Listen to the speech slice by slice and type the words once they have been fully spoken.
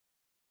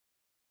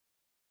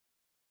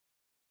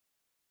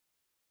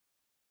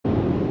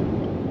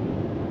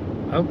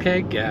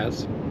Okay,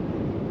 guys,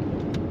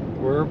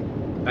 we're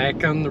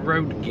back on the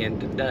road again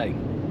today,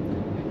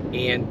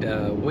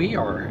 and we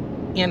are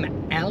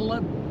in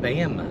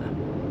Alabama,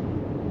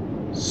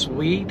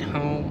 sweet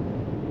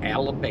home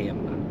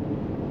Alabama,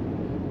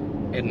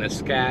 and the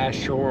skies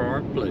sure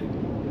are blue.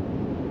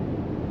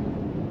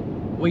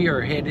 We are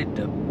headed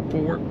to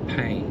Fort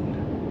Payne,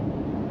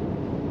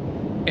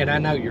 and I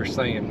know you're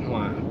saying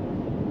why.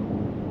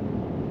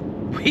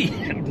 We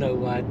have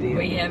no idea.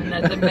 We have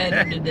nothing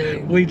better to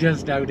do. We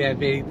just don't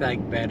have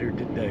anything better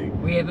to do.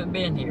 We haven't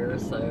been here,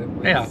 so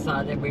we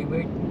decided we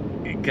would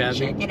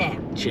check it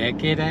out.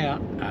 Check it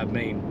out. I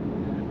mean,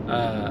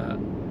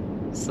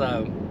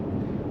 so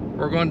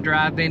we're going to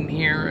drive in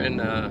here,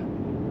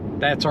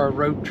 and that's our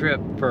road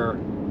trip for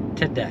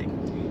today.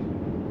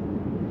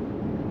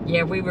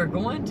 Yeah, we were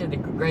going to the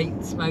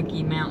Great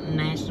Smoky Mountain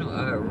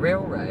National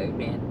Railroad,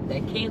 and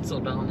they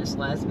canceled on us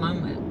last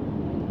moment.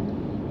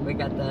 We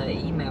got the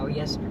email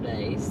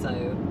yesterday,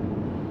 so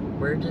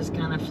we're just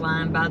kind of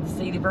flying by the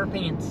seat of our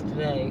pants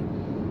today.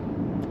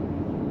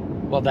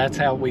 Well, that's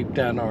how we've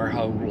done our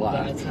whole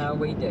life. That's how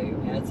we do.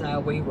 That's how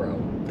we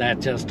roll.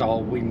 That's just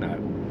all we know.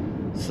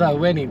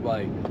 So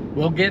anyway,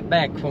 we'll get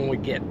back when we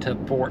get to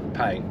Fort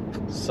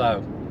Payne.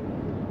 So,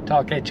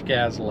 talk at you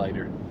guys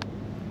later.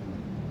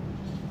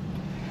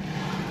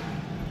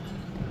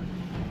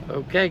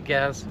 Okay,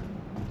 guys,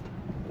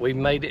 we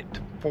made it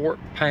to Fort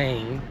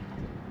Payne,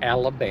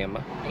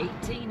 Alabama.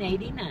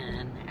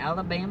 1889,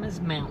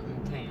 Alabama's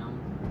mountain town.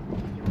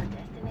 Your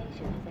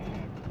destination is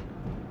ahead.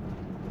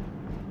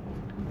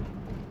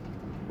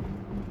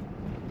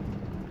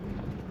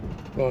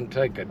 Going to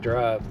take a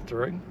drive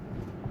through.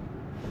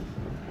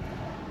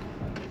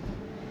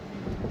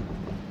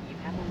 You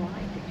have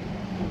arrived at your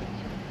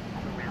destination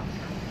of around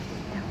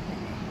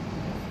 9,000.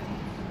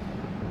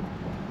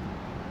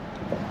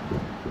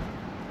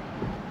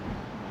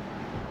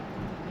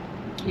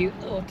 Cute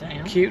little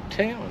town. Cute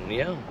town,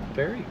 yeah,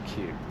 very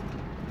cute.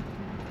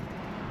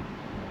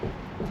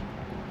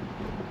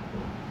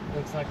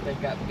 Looks like they've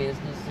got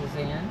businesses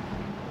in.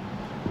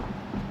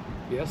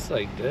 Yes,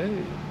 they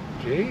do.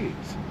 Jeez,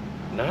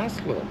 nice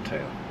little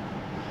town.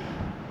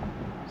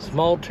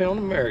 Small town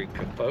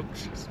America,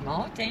 folks.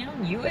 Small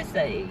town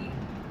USA.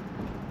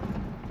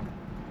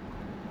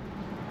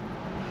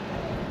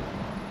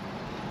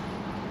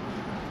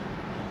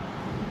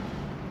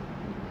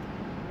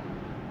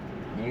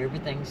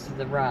 Everything's to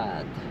the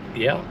right.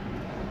 Yeah,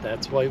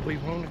 that's the way we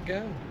want to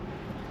go.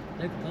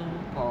 Look at the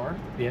little park.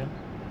 Yeah.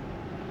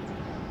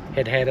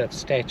 It had a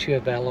statue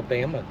of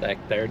Alabama back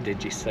there.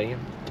 Did you see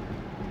him?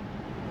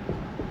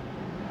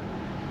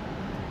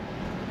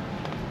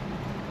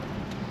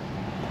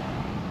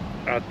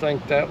 I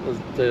think that was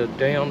the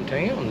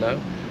downtown, though.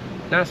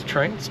 Nice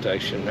train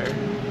station there.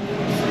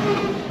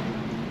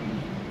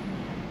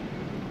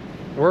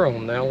 We're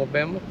on the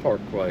Alabama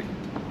Parkway.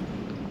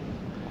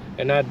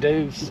 And I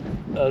do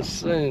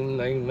assume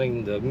they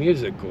mean the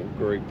musical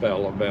group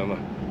Alabama.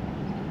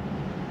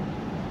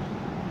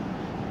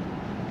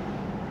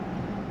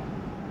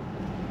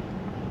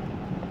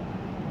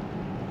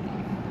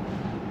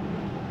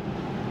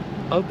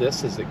 Oh,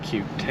 this is a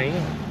cute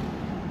town.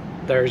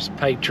 There's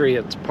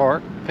Patriots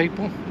Park,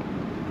 people.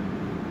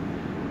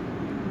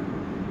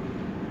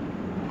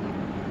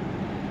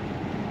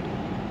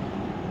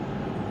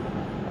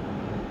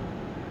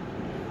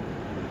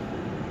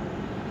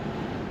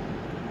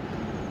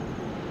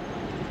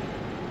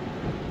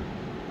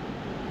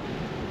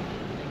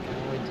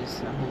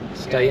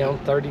 Stay on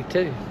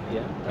 32,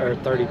 yeah, or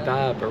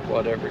 35 or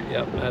whatever.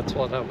 Yep, that's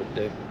what I would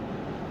do.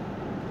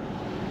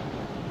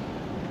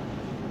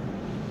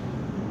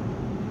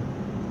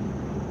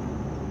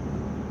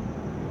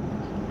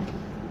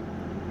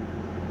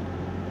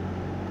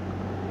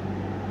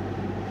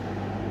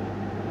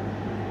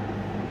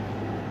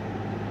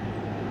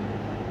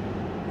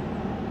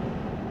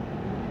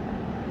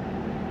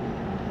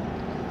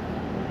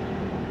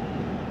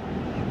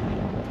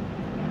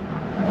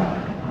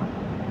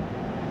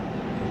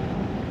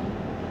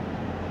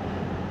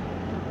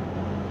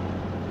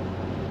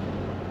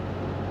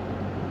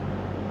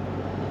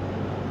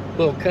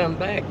 We'll come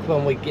back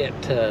when we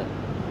get to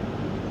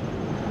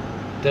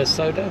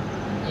DeSoto.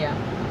 Yeah.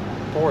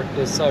 Fort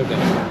DeSoto.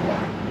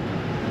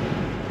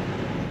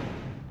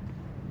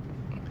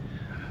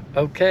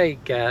 Okay,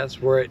 guys,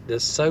 we're at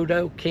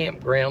DeSoto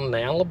Campground in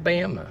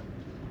Alabama.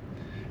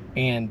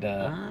 And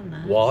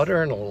nice.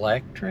 Water and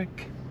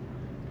electric.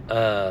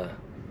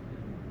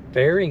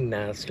 Very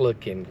nice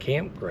looking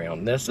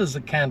campground. This is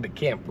the kind of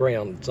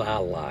campgrounds I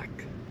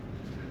like.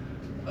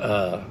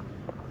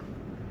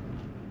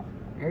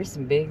 There's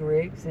some big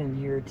rigs in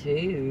here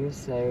too,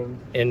 so.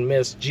 And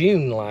Miss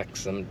June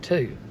likes them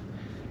too.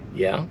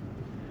 Yeah.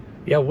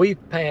 Yeah, we've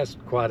passed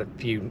quite a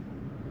few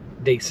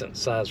decent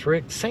sized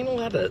rigs. Seen a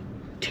lot of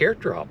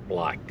teardrop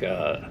like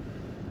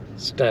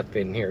stuff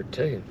in here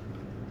too.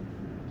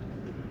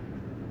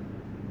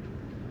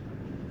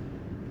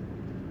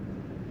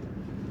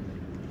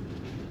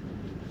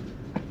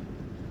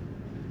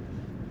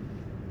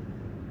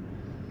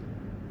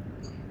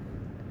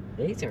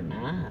 These are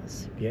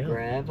nice. Yeah.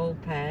 Gravel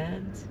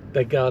pads.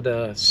 They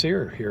got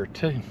sewer here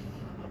too.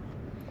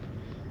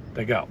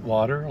 They got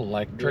water,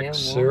 electric, Yeah, we'll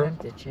sewer. have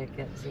to check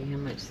out and see how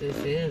much this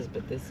is,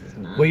 but this is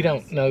nice. We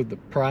don't know the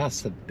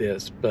price of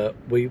this, but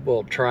we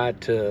will try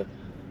to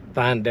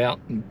find out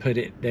and put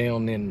it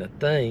down in the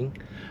thing.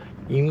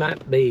 You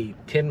might be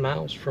 10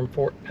 miles from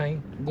Fort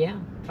Payne. Yeah,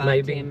 5,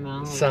 Maybe 10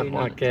 miles. something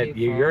You're like not that. too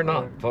You're far.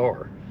 not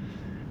far.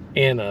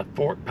 And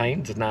Fort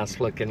Payne's a nice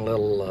looking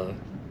little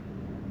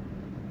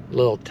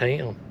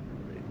town,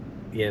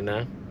 you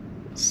know.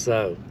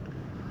 So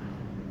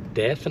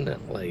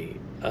definitely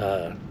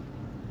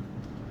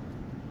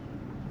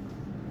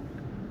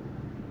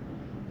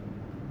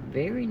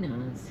Very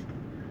nice.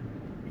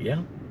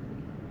 yeah,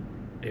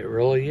 it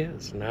really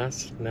is.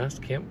 Nice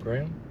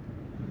campground.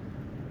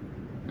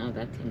 Oh,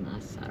 that's a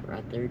nice site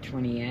right there,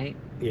 28.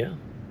 Yeah.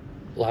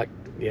 Like,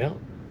 yeah.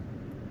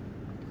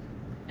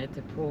 It's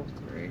a pull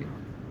through.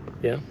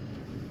 Yeah.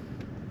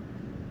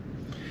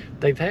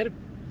 They've had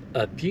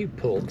a few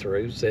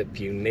pull-throughs if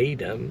you need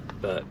them,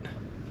 but...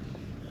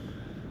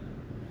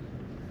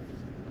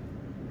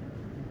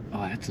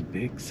 Oh, that's a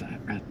big site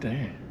right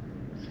there.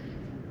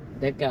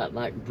 They've got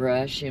like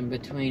brush in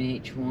between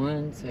each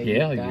one, so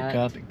Yeah,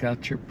 you've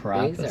got your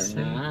privacy. These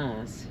are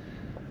nice.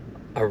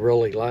 I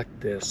really like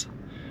this.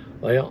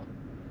 Well,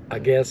 I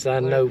guess I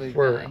know What have we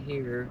where... got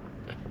here?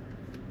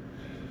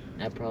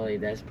 That's probably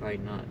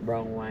not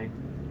wrong way.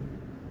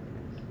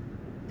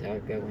 So I'll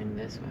go in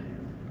this way.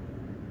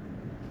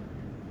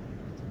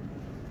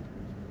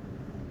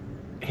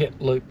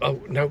 Hit loop. Oh,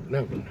 no.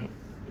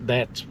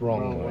 That's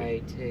wrong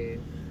way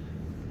too.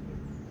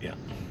 Yeah,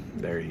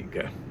 there you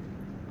go.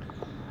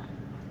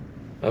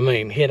 I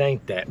mean, it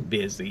ain't that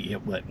busy.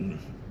 It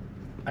wouldn't,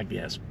 I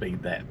guess, be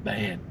that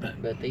bad,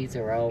 but... But these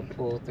are all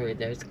pull through.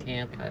 There's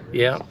camp hosts.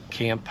 Yeah,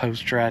 camp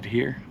post right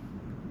here.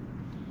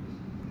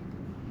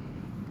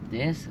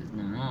 This is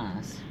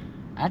nice.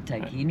 I'd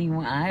take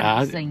anyone. I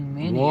haven't seen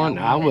many. One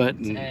I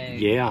wouldn't.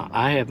 take. Yeah,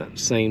 I haven't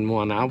seen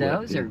one I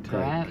wouldn't Those are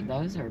take.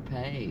 Those are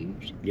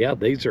paved. Yeah,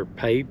 these are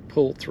paved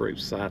pull-through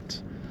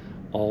sites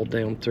all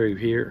down through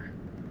here.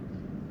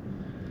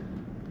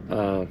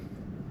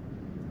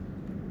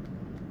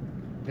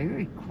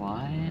 Very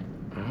quiet.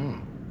 Oh,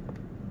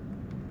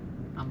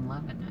 I'm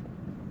loving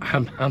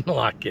it. I'm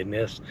liking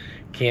this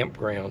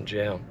campground,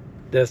 yeah.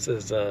 This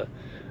is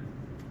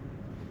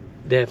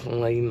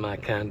definitely my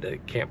kind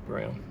of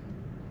campground.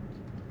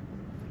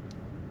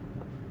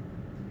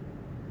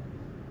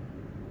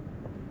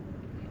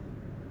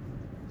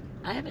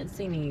 I haven't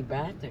seen any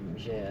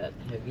bathrooms yet.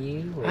 Have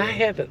you? Or- I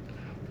haven't.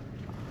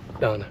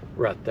 Donna,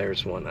 right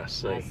there's one I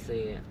see. I see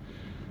it.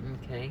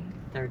 Okay,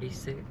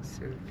 36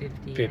 or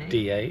 58.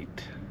 58.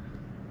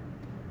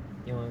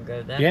 You want to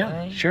go that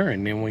Yeah, way? sure.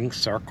 And then we can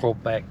circle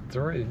back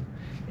through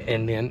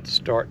and then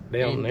start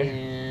down And there.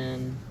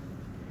 then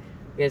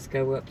let's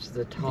go up to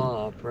the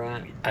top,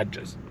 right? I'd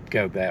just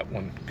go that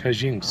one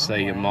because you can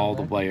see them wow, all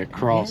the look way at-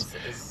 across.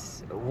 This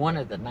is one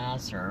of the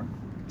nicer.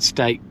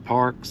 State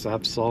parks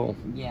I've saw.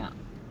 Yeah.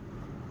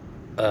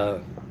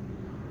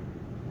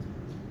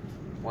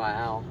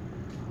 Wow.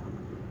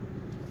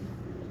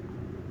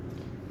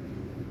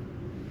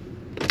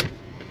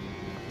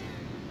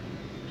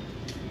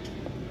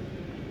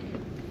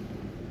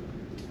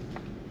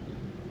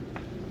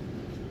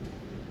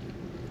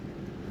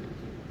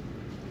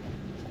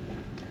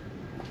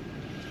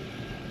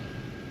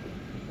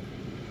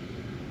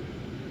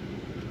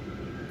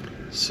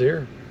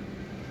 Sure.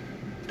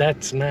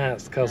 That's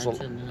nice because That's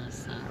a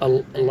nice site a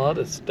right there. lot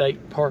of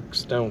state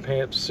parks don't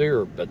have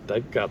sewer, but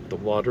they've got the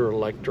water,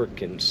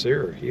 electric, and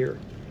sewer here.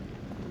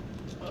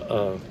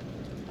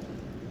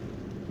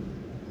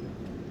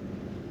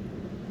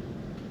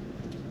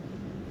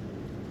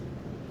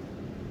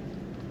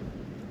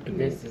 And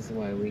This is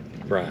why we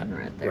can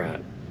right there.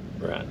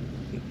 right.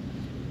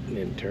 And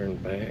then turn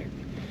back.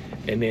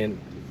 And then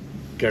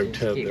go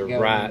Just to keep the going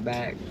right.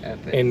 back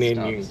up at And the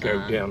then you can stop go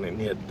sign. down and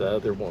hit the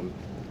other one.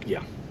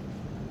 Yeah.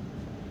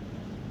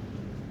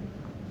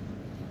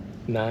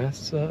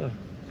 Nice.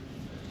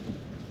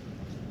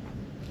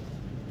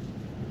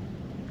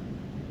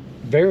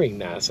 Very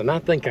nice. And I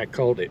think I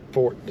called it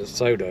Fort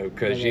DeSoto But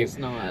because it's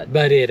not.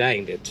 but it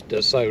ain't. It's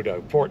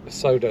DeSoto. Fort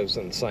DeSoto's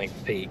in St.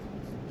 Pete.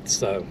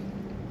 So,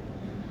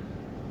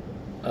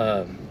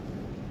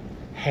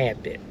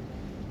 Habit.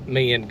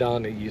 Me and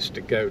Donna used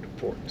to go to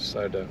Fort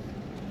DeSoto.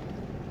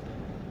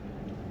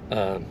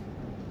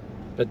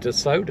 But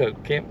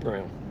DeSoto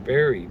campground,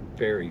 very,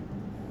 very,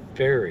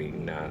 very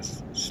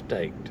nice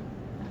state.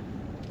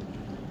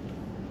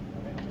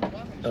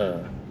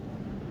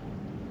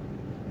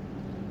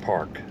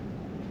 Park.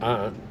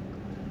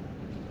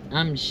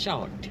 I'm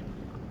shocked.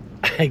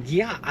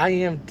 Yeah, I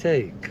am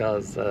too,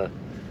 cause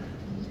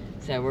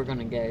So we're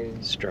gonna go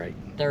straight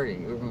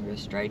 30. We're gonna go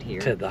straight here.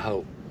 to the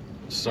whole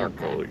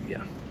circle,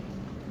 yeah.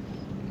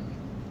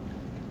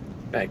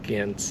 Back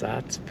in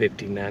sites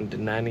 59 to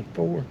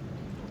 94.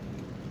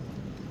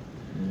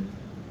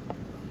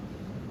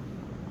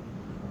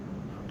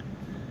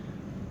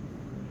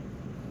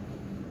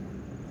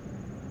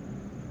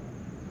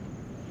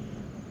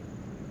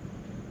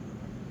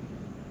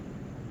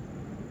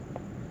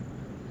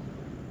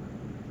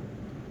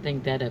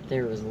 think that up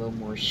there was a little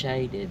more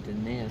shaded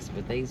than this,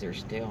 but these are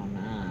still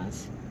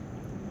nice.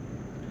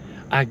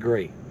 I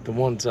agree. The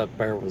ones up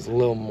there was a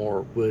little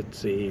more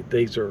woodsy.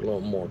 These are a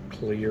little more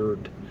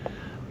cleared.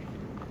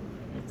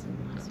 That's a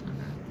nice one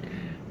right there.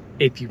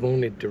 If you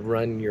wanted to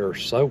run your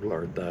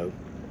solar, though,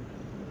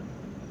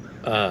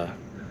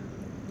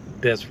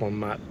 this one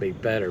might be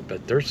better,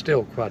 but there's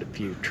still quite a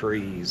few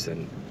trees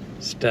and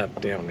stuff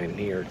down in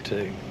here,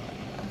 too.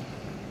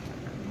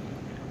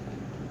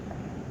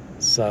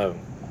 So,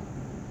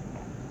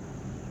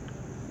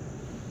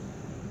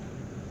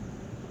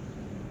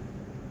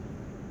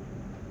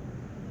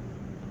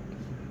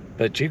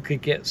 but you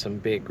could get some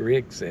big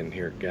rigs in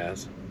here,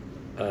 guys.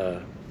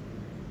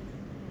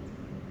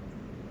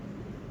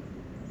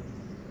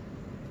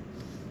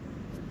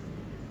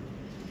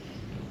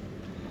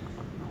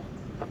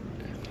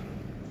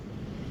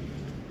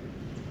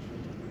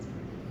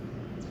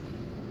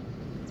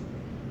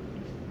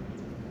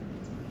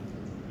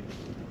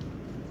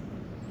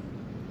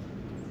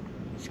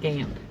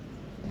 Scamp.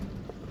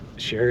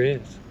 Sure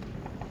is.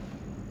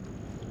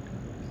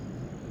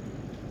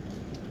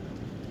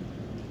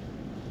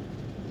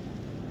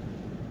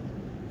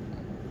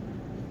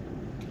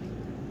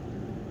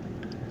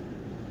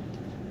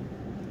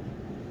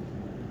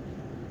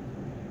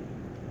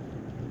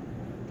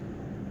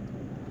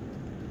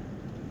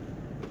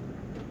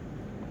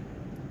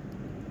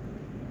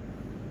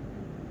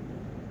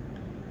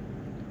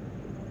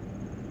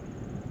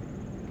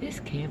 This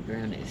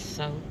campground is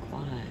so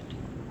quiet.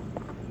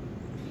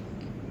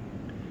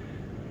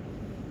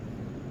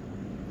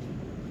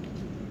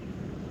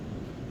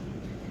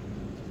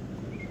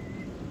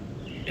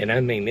 And I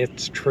mean,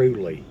 it's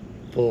truly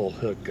full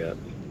hookup.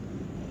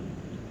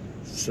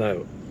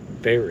 So,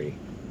 very,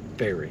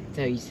 very.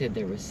 So you said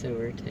there was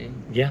sewer too?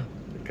 Yeah,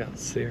 it got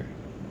there.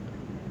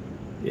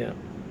 Yeah.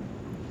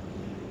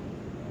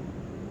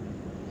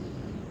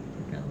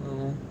 Got a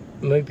little...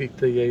 Movie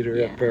theater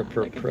up there Yeah,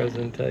 for look at that.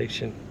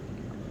 presentation.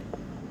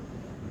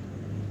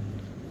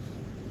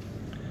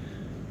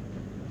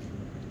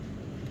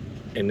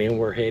 And then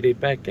we're headed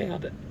back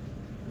out.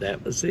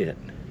 That was it.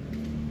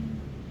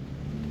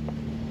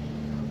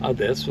 Oh,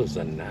 this was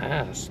a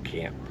nice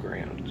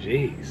campground.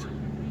 Jeez.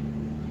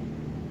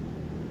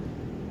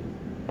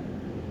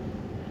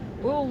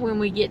 Well, when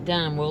we get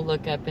done, we'll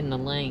look up in the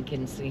link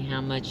and see how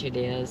much it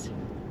is.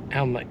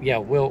 How much? Yeah,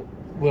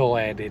 we'll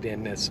add it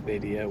in this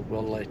video.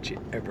 We'll let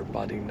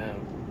everybody know.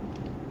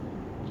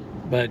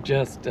 But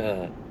just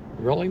a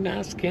really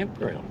nice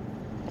campground.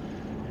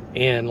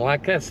 And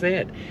like I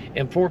said,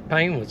 and Fort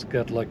Payne was a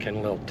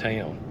good-looking little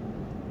town.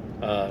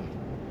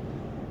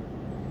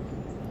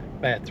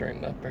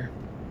 Bathroom up there.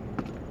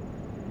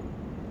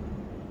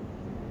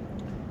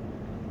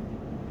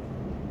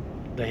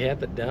 They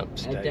have a dump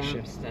station. A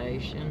dump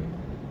station.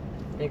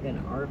 They got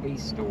an RV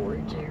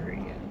storage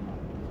area.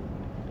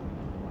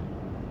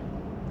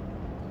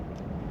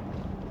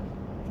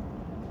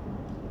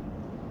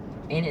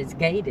 And it's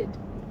gated.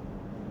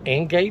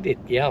 And gated,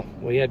 yeah.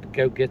 We had to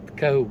go get the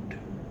code.